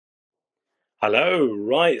Hello,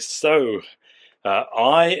 right.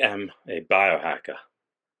 I am a biohacker.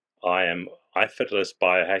 I Fitness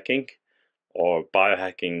Biohacking or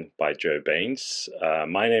Biohacking by Joe Bains.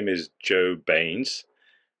 My name is Joe Bains,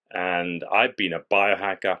 and I've been a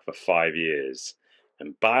biohacker for 5 years.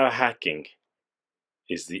 And biohacking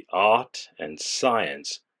is the art and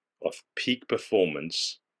science of peak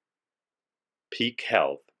performance, peak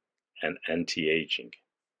health, and anti-aging.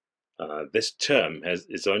 This term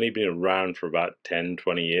has only been around for about 10,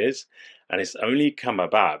 20 years, and it's only come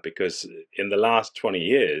about because in the last 20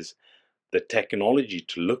 years, the technology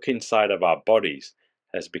to look inside of our bodies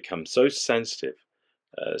has become so sensitive,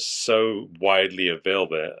 so widely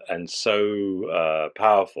available, and so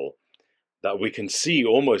powerful that we can see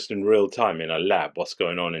almost in real time in a lab what's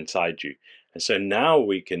going on inside you. And so now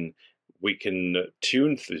we can we can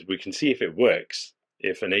see if it works,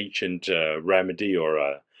 if an ancient remedy or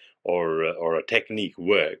a technique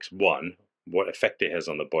works. One, what effect it has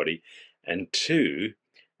on the body, and two,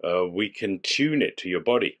 we can tune it to your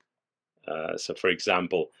body. So, for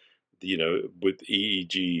example, with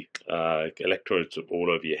EEG electrodes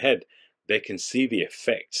all over your head, they can see the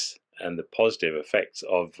effects and the positive effects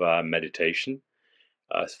of meditation,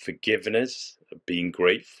 forgiveness, being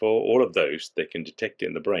grateful, all of those, they can detect it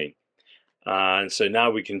in the brain. And so now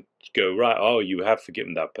we can go, right, oh, you have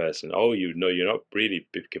forgiven that person. Oh, you know, you're not really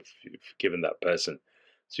forgiven that person.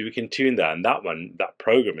 So we can tune that. And that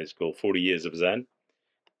program is called 40 Years of Zen.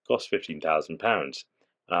 Costs £15,000.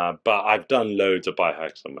 But I've done loads of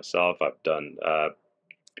biohacks on myself. I've done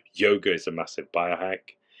yoga is a massive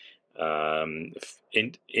biohack.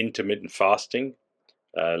 Intermittent fasting,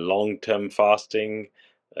 long-term fasting,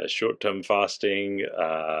 short-term fasting,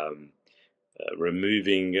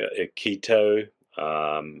 removing keto,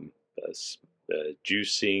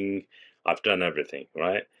 juicing. I've done everything,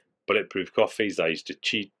 right? Bulletproof coffees. I used to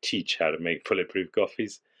teach how to make bulletproof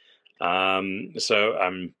coffees.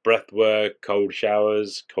 Breath work, cold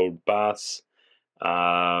showers, cold baths,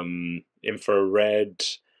 infrared,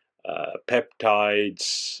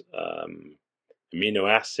 peptides, amino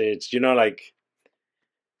acids.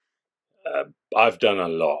 I've done a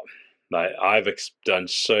lot. Like I've done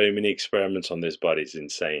so many experiments on this body. It's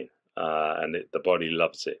insane, and the body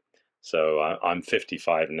loves it. So I'm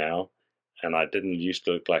 55 now, and I didn't used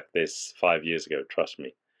to look like this 5 years ago. Trust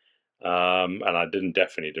me. And I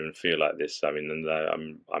definitely didn't feel like this. I mean,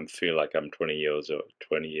 and I'm feel like I'm 20 years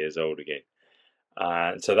old again.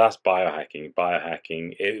 So that's biohacking.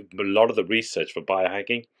 A lot of the research for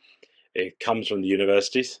biohacking, it comes from the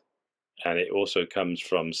universities, and it also comes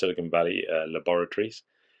from Silicon Valley laboratories.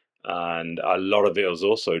 And a lot of it was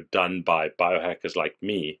also done by biohackers like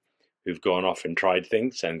me, who've gone off and tried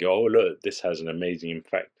things and go, oh look, this has an amazing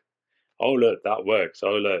effect. Oh look, that works.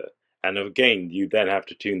 Oh look, and again, you then have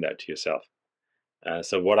to tune that to yourself.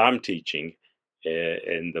 So what I'm teaching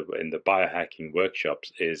in the biohacking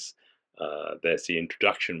workshops is there's the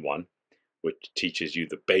introduction one, which teaches you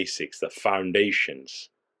the basics, the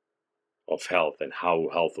foundations of health and how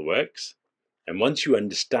health works. And once you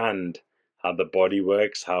understand how the body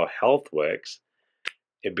works, how health works,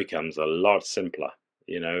 it becomes a lot simpler.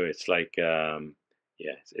 It's like yeah,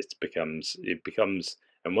 it becomes,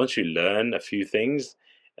 and once you learn a few things,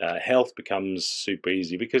 health becomes super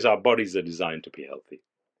easy because our bodies are designed to be healthy.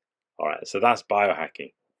 All right, so that's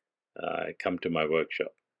biohacking. Come to my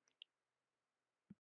workshop.